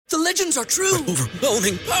The legends are true.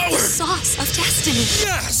 Overwhelming power! Sauce of destiny.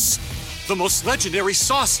 Yes! The most legendary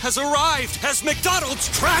sauce has arrived as McDonald's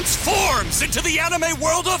transforms into the anime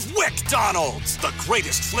world of WickDonald's. The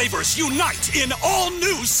greatest flavors unite in all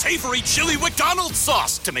new savory chili McDonald's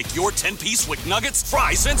sauce to make your 10-piece Wick Nuggets,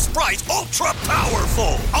 fries, and Sprite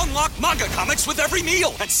ultra-powerful. Unlock manga comics with every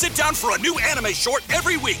meal and sit down for a new anime short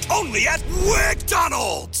every week only at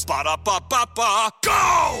WickDonald's. Ba-da-ba-ba-ba,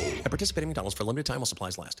 go! At participating McDonald's for a limited time while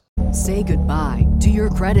supplies last. Say goodbye to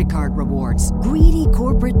your credit card rewards. Greedy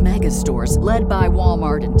corporate mega stores, led by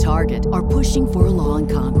Walmart and Target, are pushing for a law in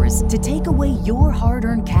Congress to take away your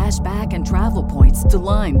hard-earned cash back and travel points to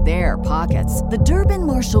line their pockets. The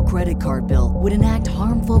Durbin-Marshall credit card bill would enact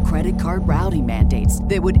harmful credit card routing mandates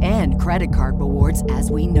that would end credit card rewards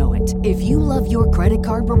as we know it. If you love your credit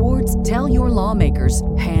card rewards, tell your lawmakers,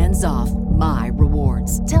 hands off my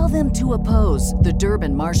rewards. Tell them to oppose the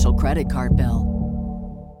Durbin-Marshall credit card bill.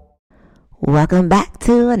 Welcome back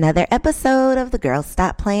to another episode of the Girls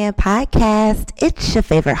Stop Playing podcast. It's your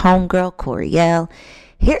favorite homegirl, Coriel,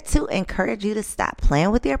 here to encourage you to stop playing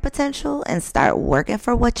with your potential and start working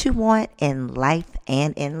for what you want in life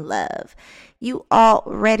and in love. You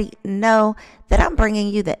already know that I'm bringing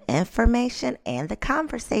you the information and the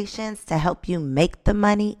conversations to help you make the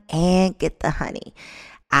money and get the honey.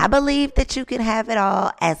 I believe that you can have it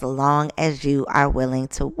all as long as you are willing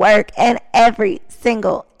to work. And every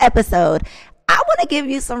single episode, I want to give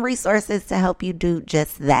you some resources to help you do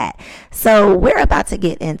just that. So we're about to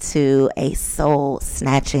get into a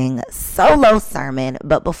soul-snatching solo sermon.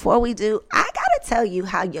 But before we do, I got to tell you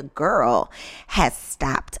how your girl has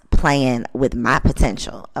stopped playing with my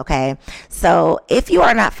potential, okay? So if you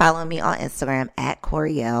are not following me on Instagram at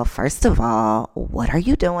Coriel, first of all, what are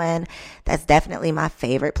you doing? That's definitely my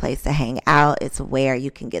favorite place to hang out. It's where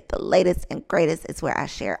you can get the latest and greatest. It's where I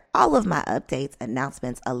share all of my updates,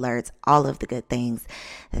 announcements, alerts, all of the good things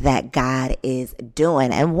that God is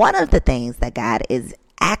doing. And one of the things that God is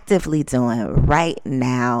actively doing right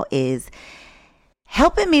now is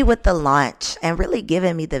helping me with the launch and really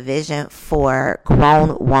giving me the vision for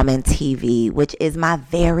Grown Woman TV, which is my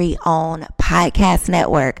very own podcast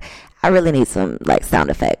network. I really need some sound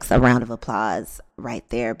effects, a round of applause right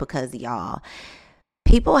there, because y'all,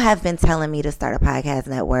 people have been telling me to start a podcast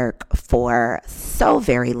network for so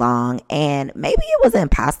very long, and maybe it was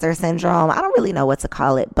imposter syndrome. I don't really know what to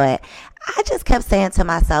call it, but I just kept saying to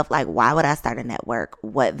myself, why would I start a network?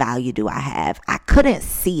 What value do I have? I couldn't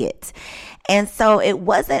see it. And so it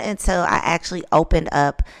wasn't until I actually opened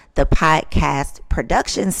up the podcast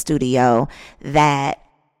production studio that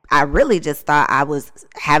I really just thought I was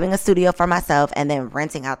having a studio for myself and then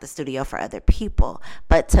renting out the studio for other people.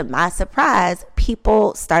 But to my surprise,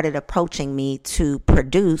 people started approaching me to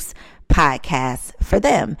produce podcasts for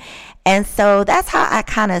them. And so that's how I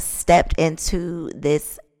kind of stepped into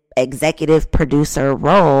this executive producer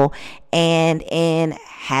role. And in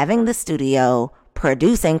having the studio,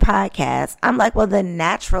 producing podcasts, I'm like, well, the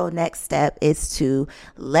natural next step is to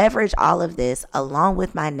leverage all of this along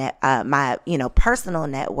with my personal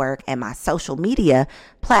network and my social media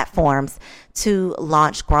platforms to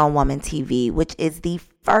launch Grown Woman TV, which is the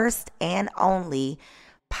first and only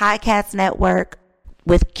podcast network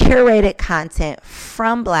with curated content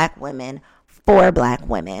from Black women for Black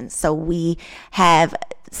women. So we have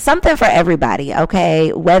something for everybody,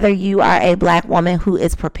 okay? Whether you are a Black woman who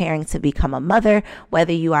is preparing to become a mother,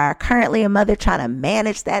 whether you are currently a mother trying to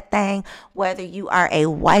manage that thing, whether you are a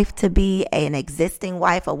wife to be, an existing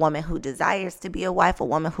wife, a woman who desires to be a wife, a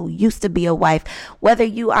woman who used to be a wife, whether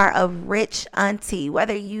you are a rich auntie,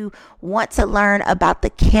 whether you want to learn about the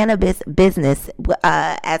cannabis business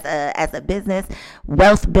as a business,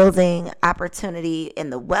 wealth building opportunity in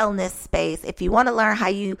the wellness space, if you want to learn how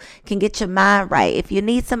you can get your mind right, if you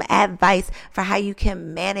need some advice for how you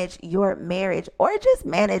can manage your marriage or just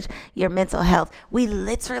manage your mental health, we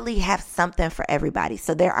literally have something for everybody.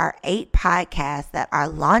 So there are 8 podcasts that are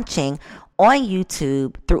launching on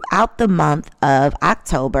YouTube throughout the month of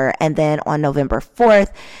October. And then on November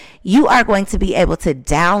 4th, you are going to be able to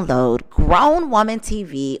download Grown Woman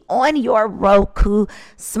TV on your Roku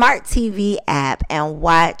Smart TV app and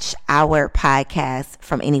watch our podcast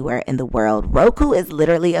from anywhere in the world. Roku is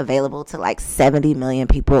literally available to 70 million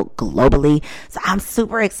people globally. So I'm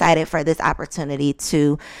super excited for this opportunity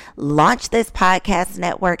to launch this podcast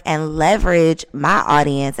network and leverage my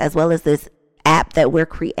audience as well as this app that we're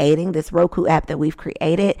creating, this Roku app that we've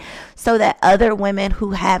created, so that other women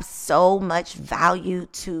who have so much value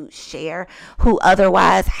to share, who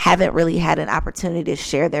otherwise haven't really had an opportunity to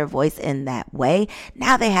share their voice in that way,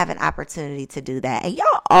 now they have an opportunity to do that. And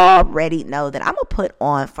y'all already know that I'm gonna put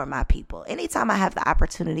on for my people. Anytime I have the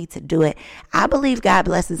opportunity to do it, I believe God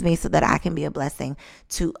blesses me so that I can be a blessing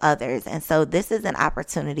to others. And so this is an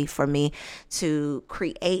opportunity for me to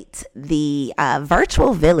create the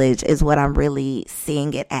virtual village, is what I'm really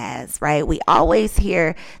seeing it as, right? We always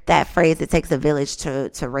hear that phrase, it takes a village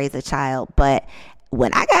to raise a child, but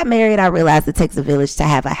when I got married, I realized it takes a village to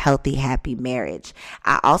have a healthy, happy marriage.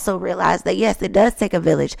 I also realized that, yes, it does take a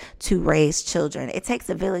village to raise children. It takes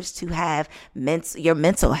a village to have your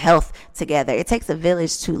mental health together. It takes a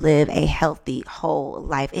village to live a healthy, whole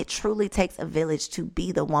life. It truly takes a village to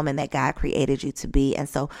be the woman that God created you to be. And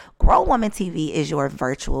so Grown Woman TV is your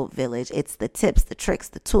virtual village. It's the tips, the tricks,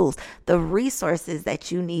 the tools, the resources that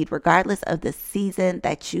you need, regardless of the season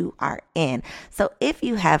that you are in. So if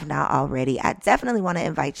you have not already, I definitely want to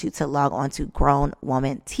invite you to log on to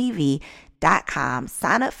grownwomantv.com.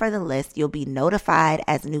 Sign up for the list. You'll be notified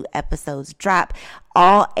as new episodes drop.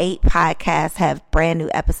 All 8 podcasts have brand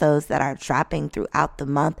new episodes that are dropping throughout the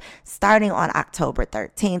month, starting on October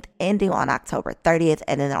 13th, ending on October 30th,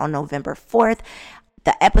 and then on November 4th.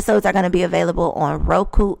 The episodes are going to be available on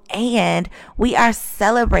Roku, and we are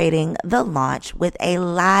celebrating the launch with a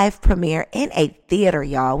live premiere in a theater,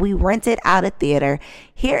 y'all. We rented out a theater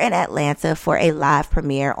here in Atlanta for a live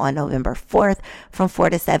premiere on November 4th from 4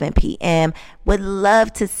 to 7 p.m. Would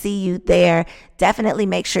love to see you there. Definitely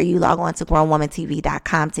make sure you log on to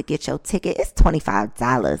grownwomantv.com to get your ticket. It's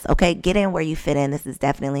 $25, okay? Get in where you fit in. This is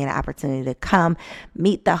definitely an opportunity to come,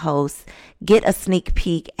 meet the hosts, get a sneak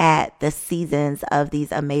peek at the seasons of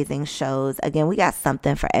these amazing shows. Again, we got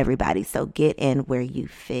something for everybody, so get in where you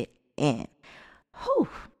fit in. Whew.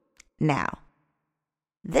 Now,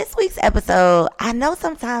 this week's episode, I know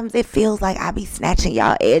sometimes it feels like I be snatching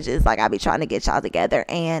y'all edges, like I be trying to get y'all together.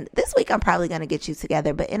 And this week I'm probably going to get you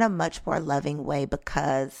together, but in a much more loving way,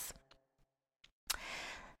 because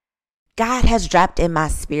God has dropped in my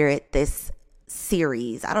spirit this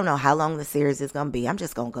series. I don't know how long the series is going to be. I'm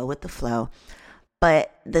just going to go with the flow.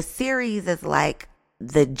 But the series is like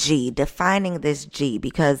the G, defining this G,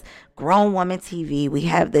 because Grown Woman TV, we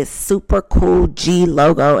have this super cool G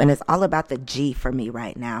logo, and it's all about the G for me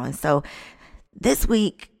right now. And so this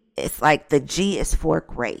week, it's like the G is for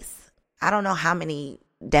grace. I don't know how many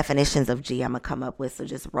definitions of G I'm going to come up with, so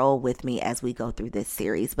just roll with me as we go through this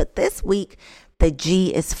series. But this week, the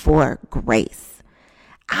G is for grace.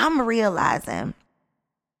 I'm realizing,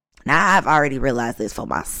 now I've already realized this for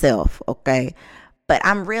myself, okay? But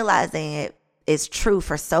I'm realizing it is true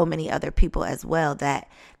for so many other people as well, that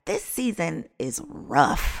this season is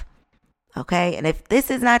rough, okay? And if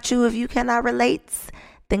this is not you, if you cannot relate,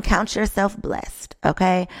 then count yourself blessed,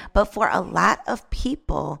 okay? But for a lot of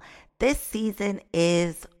people, this season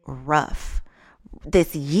is rough.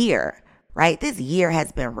 This year, right? This year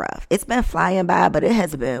has been rough. It's been flying by, but it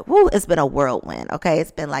has been, it's been a whirlwind, okay?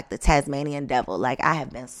 It's been like the Tasmanian devil. Like, I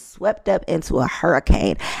have been swept up into a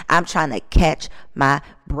hurricane. I'm trying to catch my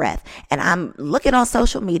breath. And I'm looking on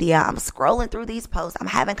social media. I'm scrolling through these posts. I'm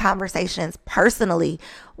having conversations personally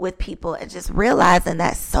with people and just realizing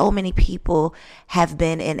that so many people have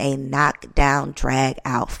been in a knockdown, drag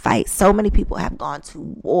out fight. So many people have gone to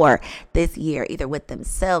war this year, either with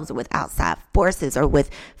themselves or with outside forces or with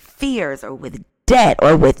fears or with debt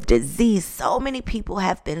or with disease. So many people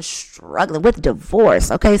have been struggling with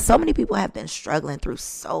divorce. Okay. So many people have been struggling through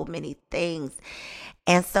so many things.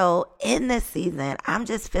 And so in this season, I'm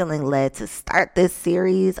just feeling led to start this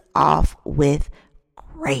series off with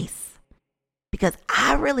grace, because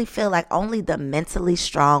I really feel like only the mentally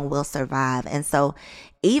strong will survive. And so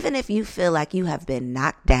even if you feel like you have been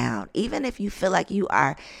knocked down, even if you feel like you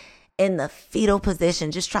are in the fetal position,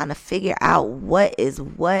 just trying to figure out what is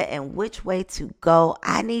what and which way to go,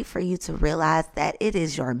 I need for you to realize that it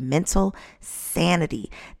is your mental sanity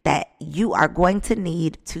that you are going to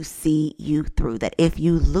need to see you through. That if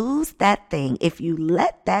you lose that thing, if you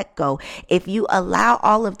let that go, if you allow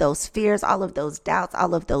all of those fears, all of those doubts,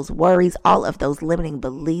 all of those worries, all of those limiting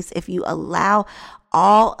beliefs, if you allow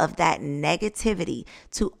all of that negativity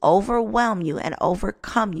to overwhelm you and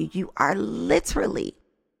overcome you, you are literally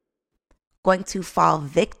going to fall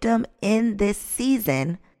victim in this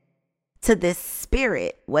season to this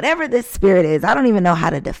spirit, whatever this spirit is. I don't even know how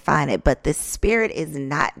to define it, but this spirit is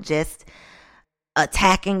not just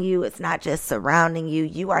attacking you. It's not just surrounding you.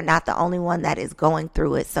 You are not the only one that is going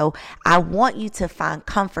through it. So I want you to find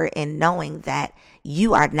comfort in knowing that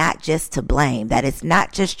you are not just to blame, that it's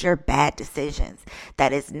not just your bad decisions,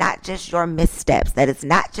 that it's not just your missteps, that it's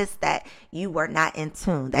not just that you were not in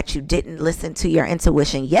tune, that you didn't listen to your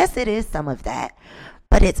intuition. Yes, it is some of that,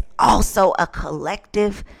 but it's also a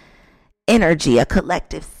collective energy, a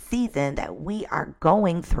collective season that we are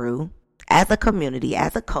going through as a community,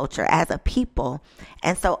 as a culture, as a people.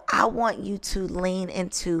 And so I want you to lean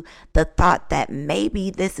into the thought that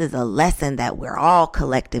maybe this is a lesson that we're all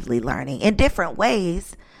collectively learning in different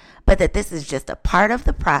ways, but that this is just a part of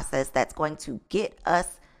the process that's going to get us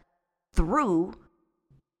through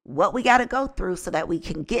what we got to go through so that we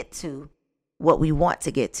can get to what we want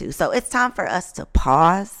to get to. So it's time for us to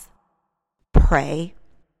pause, pray,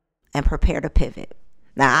 and prepare to pivot.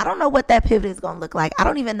 Now, I don't know what that pivot is going to look like. I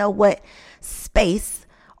don't even know what space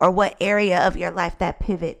or what area of your life the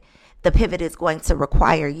pivot is going to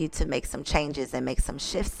require you to make some changes and make some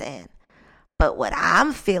shifts in. But what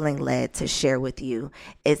I'm feeling led to share with you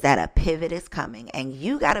is that a pivot is coming, and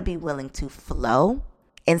you got to be willing to flow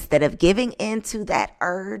instead of giving into that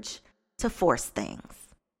urge to force things.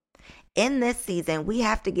 In this season, we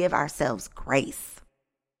have to give ourselves grace.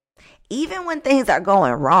 Even when things are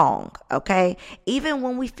going wrong, okay? Even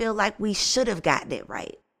when we feel like we should have gotten it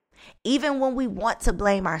right. Even when we want to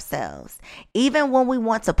blame ourselves. Even when we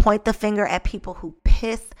want to point the finger at people who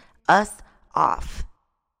piss us off.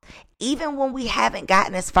 Even when we haven't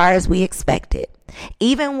gotten as far as we expected.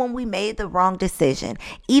 Even when we made the wrong decision.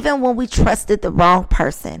 Even when we trusted the wrong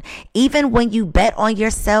person. Even when you bet on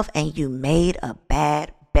yourself and you made a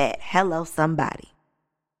bad bet. Hello, somebody.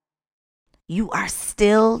 You are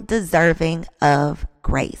still deserving of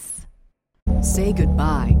grace. Say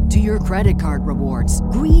goodbye to your credit card rewards.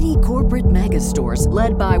 Greedy corporate mega stores,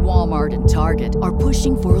 led by Walmart and Target, are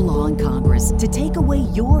pushing for a law in Congress to take away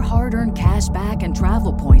your hard-earned cash back and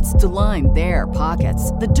travel points to line their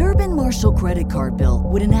pockets. The Durbin-Marshall credit card bill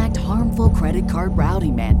would enact harmful credit card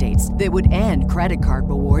routing mandates that would end credit card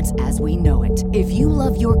rewards as we know it. If you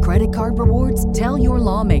love your credit card rewards, tell your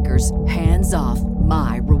lawmakers, hands off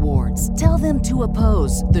my rewards. Tell them to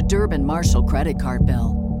oppose the Durbin-Marshall credit card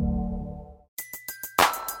bill.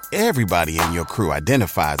 Everybody in your crew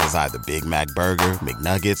identifies as either Big Mac Burger,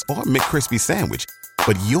 McNuggets, or McCrispy Sandwich.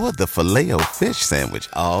 But you're the Filet-O-Fish Sandwich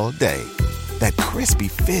all day. That crispy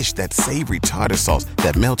fish, that savory tartar sauce,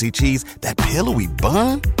 that melty cheese, that pillowy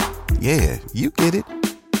bun. Yeah, you get it.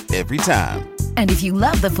 Every time. And if you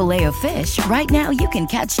love the Filet-O-Fish, right now you can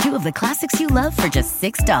catch two of the classics you love for just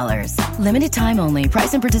 $6. Limited time only.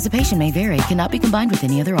 Price and participation may vary. Cannot be combined with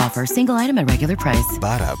any other offer. Single item at regular price.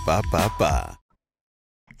 Ba-da-ba-ba-ba.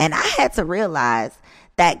 And I had to realize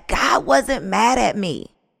that God wasn't mad at me.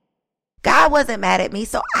 God wasn't mad at me,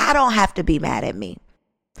 so I don't have to be mad at me.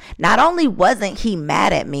 Not only wasn't he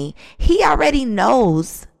mad at me, he already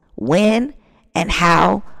knows when and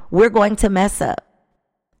how we're going to mess up.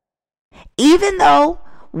 Even though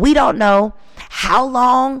we don't know how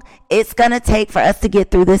long it's going to take for us to get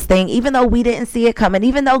through this thing, even though we didn't see it coming,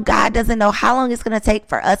 even though God doesn't know how long it's going to take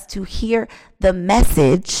for us to hear the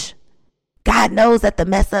message, God knows that the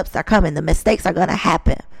mess ups are coming. The mistakes are going to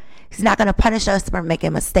happen. He's not going to punish us for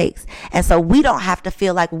making mistakes. And so we don't have to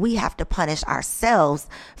feel like we have to punish ourselves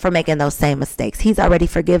for making those same mistakes. He's already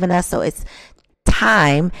forgiven us. So it's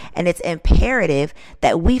time and it's imperative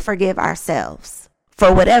that we forgive ourselves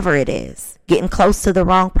for whatever it is. Getting close to the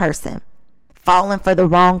wrong person, falling for the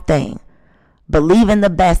wrong thing, believing the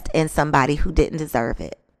best in somebody who didn't deserve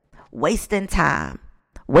it, wasting time,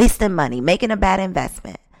 wasting money, making a bad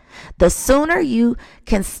investment. The sooner you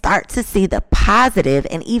can start to see the positive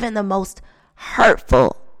and even the most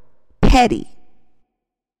hurtful, petty,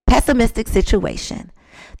 pessimistic situation,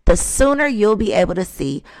 the sooner you'll be able to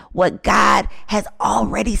see what God has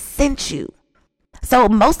already sent you. So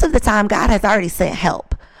most of the time, God has already sent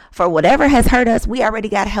help. For whatever has hurt us, we already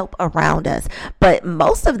got help around us. But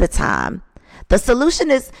most of the time, the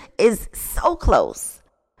solution is so close.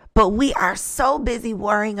 But we are so busy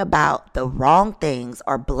worrying about the wrong things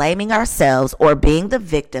or blaming ourselves or being the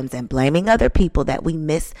victims and blaming other people that we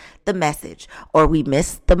miss the message or we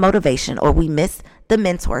miss the motivation or we miss the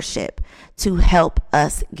mentorship to help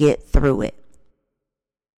us get through it.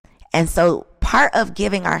 And so part of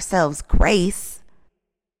giving ourselves grace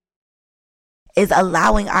is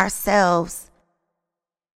allowing ourselves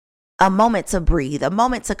a moment to breathe, a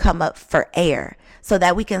moment to come up for air, so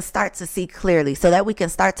that we can start to see clearly, so that we can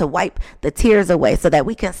start to wipe the tears away, so that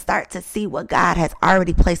we can start to see what God has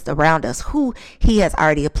already placed around us, who he has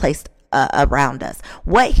already placed around us,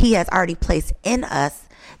 what he has already placed in us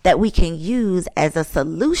that we can use as a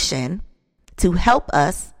solution to help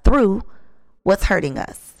us through what's hurting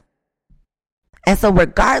us. And so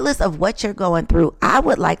regardless of what you're going through, I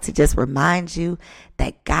would like to just remind you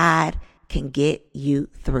that God can get you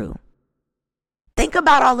through. Think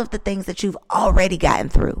about all of the things that you've already gotten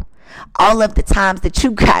through. All of the times that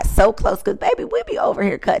you got so close, because baby, we be over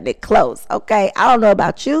here cutting it close, okay? I don't know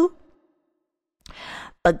about you,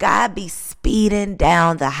 but God be speeding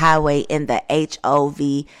down the highway in the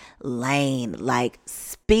HOV lane, like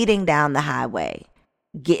speeding down the highway,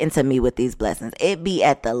 getting to me with these blessings. It be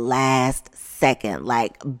at the last second,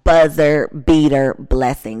 like buzzer beater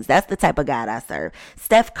blessings. That's the type of God I serve.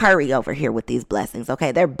 Steph Curry over here with these blessings,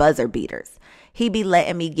 okay? They're buzzer beaters. He be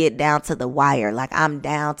letting me get down to the wire, like I'm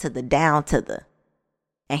down to the,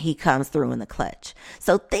 and he comes through in the clutch.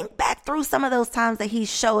 So think back through some of those times that he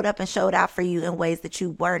showed up and showed out for you in ways that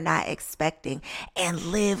you were not expecting, and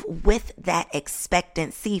live with that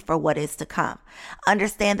expectancy for what is to come.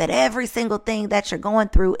 Understand that every single thing that you're going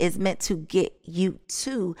through is meant to get you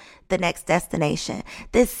to the next destination.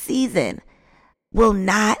 This season will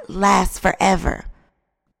not last forever.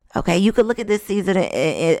 Okay, you could look at this season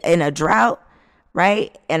in a drought,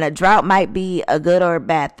 right? And a drought might be a good or a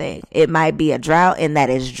bad thing. It might be a drought in that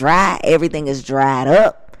it's dry. Everything is dried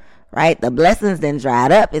up, right? The blessings then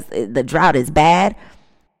dried up. The drought is bad.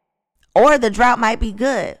 Or the drought might be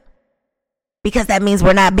good, because that means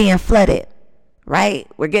we're not being flooded, right?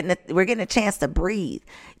 We're getting a chance to breathe.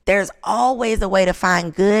 There's always a way to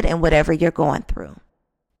find good in whatever you're going through.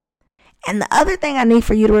 And the other thing I need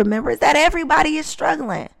for you to remember is that everybody is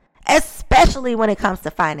struggling, especially when it comes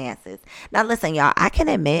to finances. Now, listen, y'all, I can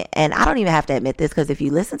admit, and I don't even have to admit this, because if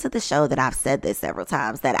you listen to the show, that I've said this several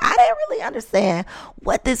times, that I didn't really understand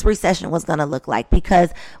what this recession was going to look like.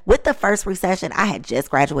 Because with the first recession, I had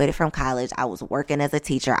just graduated from college. I was working as a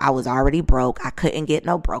teacher. I was already broke. I couldn't get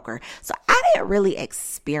no broker. So I didn't really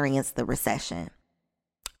experience the recession.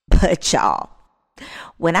 But y'all,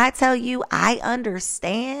 when I tell you I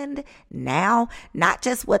understand now, not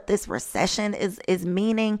just what this recession is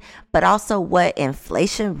meaning, but also what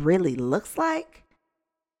inflation really looks like,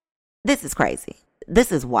 this is crazy.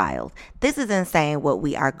 This is wild. This is insane what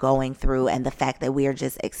we are going through, and the fact that we are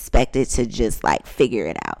just expected to just like figure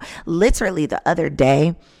it out. Literally the other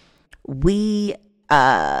day, we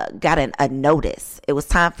got a notice. It was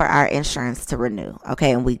time for our insurance to renew.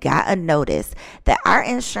 Okay. And we got a notice that our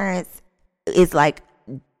insurance is like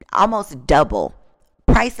almost double,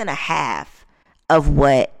 price and a half of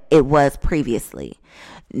what it was previously.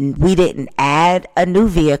 We didn't add a new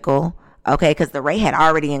vehicle, okay, because the rate had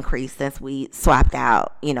already increased since we swapped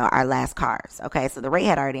out, our last cars, okay, so the rate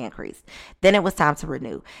had already increased. Then it was time to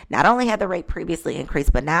renew. Not only had the rate previously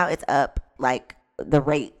increased, but now it's up like the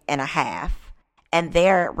rate and a half, and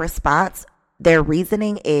their response, their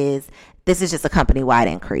reasoning is, this is just a company-wide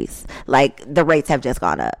increase, like the rates have just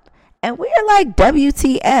gone up. And we're like,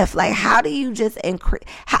 WTF? Like, how do you just increase?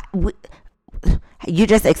 You're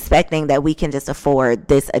just expecting that we can just afford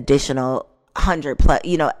this additional 100 plus,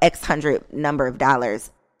 X hundred number of dollars.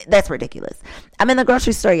 That's ridiculous. I'm in the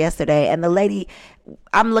grocery store yesterday, and the lady,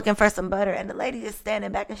 I'm looking for some butter, and the lady is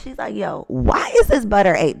standing back, and she's like, yo, why is this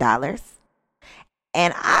butter $8?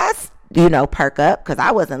 And I, perk up, because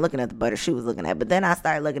I wasn't looking at the butter she was looking at. But then I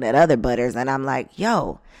started looking at other butters, and I'm like,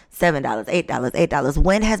 yo, $7, $8.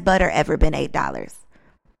 When has butter ever been $8?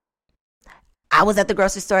 I was at the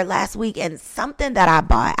grocery store last week, and something that I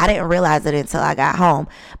bought, I didn't realize it until I got home,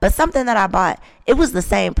 but something that I bought, it was the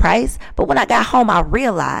same price. But when I got home, I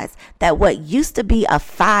realized that what used to be a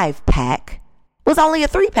 5-pack was only a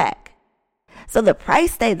 3-pack. So the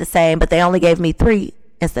price stayed the same, but they only gave me 3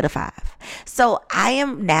 instead of 5. So I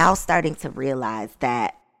am now starting to realize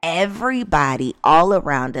that everybody all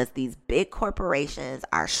around us, these big corporations,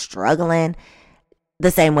 are struggling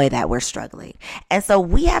the same way that we're struggling. And so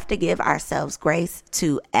we have to give ourselves grace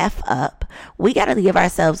to F up. We got to give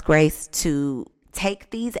ourselves grace to take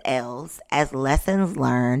these L's as lessons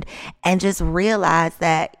learned, and just realize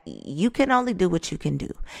that you can only do what you can do.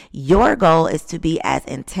 Your goal is to be as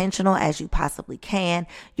intentional as you possibly can.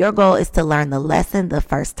 Your goal is to learn the lesson the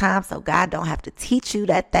first time, so God don't have to teach you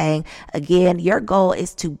that thing again. Your goal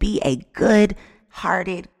is to be a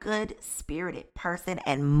good-hearted, good-spirited person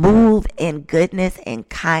and move in goodness and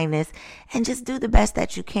kindness, and just do the best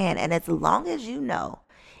that you can. And as long as you know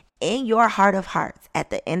in your heart of hearts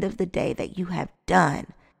at the end of the day that you have done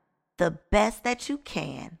the best that you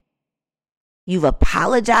can, you've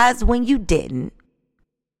apologized when you didn't,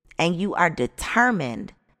 and you are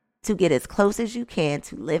determined to get as close as you can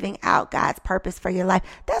to living out God's purpose for your life,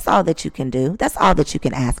 that's all that you can do. That's all that you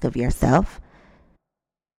can ask of yourself.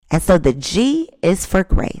 And so the G is for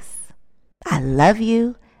grace. I love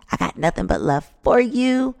you. I got nothing but love for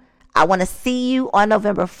you. I want to see you on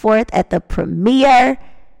November 4th at the premiere.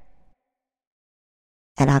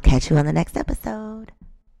 And I'll catch you on the next episode.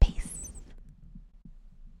 Peace.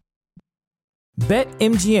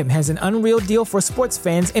 BetMGM has an unreal deal for sports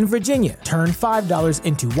fans in Virginia. Turn $5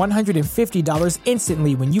 into $150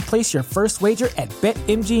 instantly when you place your first wager at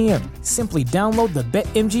BetMGM. Simply download the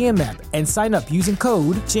BetMGM app and sign up using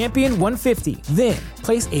code Champion150. Then,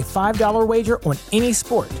 place a $5 wager on any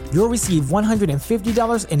sport. You'll receive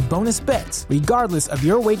 $150 in bonus bets, regardless of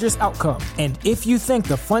your wager's outcome. And if you think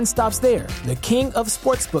the fun stops there, the King of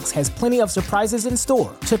Sportsbooks has plenty of surprises in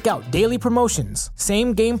store. Check out daily promotions,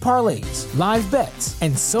 same-game parlays, live bets,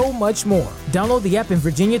 and so much more. Download the app in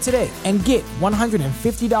Virginia today and get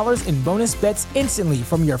 $150 in bonus bets instantly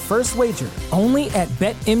from your first wager. Only at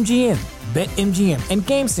BetMGM. BetMGM and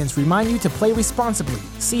GameSense remind you to play responsibly.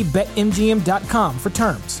 See BetMGM.com for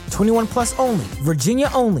terms. 21 plus only. Virginia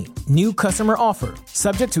only. New customer offer.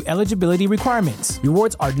 Subject to eligibility requirements.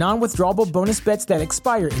 Rewards are non-withdrawable bonus bets that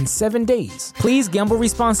expire in 7 days. Please gamble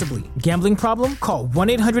responsibly. Gambling problem? Call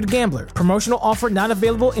 1-800-GAMBLER. Promotional offer not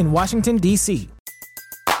available in Washington, D.C.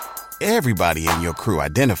 Everybody in your crew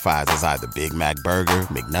identifies as either Big Mac Burger,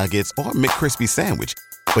 McNuggets, or McCrispy Sandwich.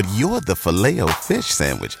 But you're the Filet-O-Fish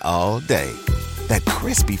Sandwich all day. That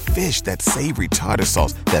crispy fish, that savory tartar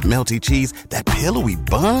sauce, that melty cheese, that pillowy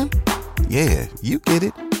bun. Yeah, you get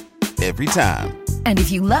it. Every time. And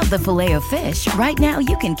if you love the Filet-O-Fish, right now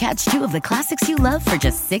you can catch two of the classics you love for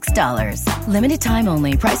just $6. Limited time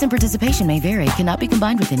only. Price and participation may vary. Cannot be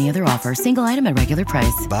combined with any other offer. Single item at regular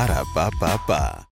price. Ba-da-ba-ba-ba.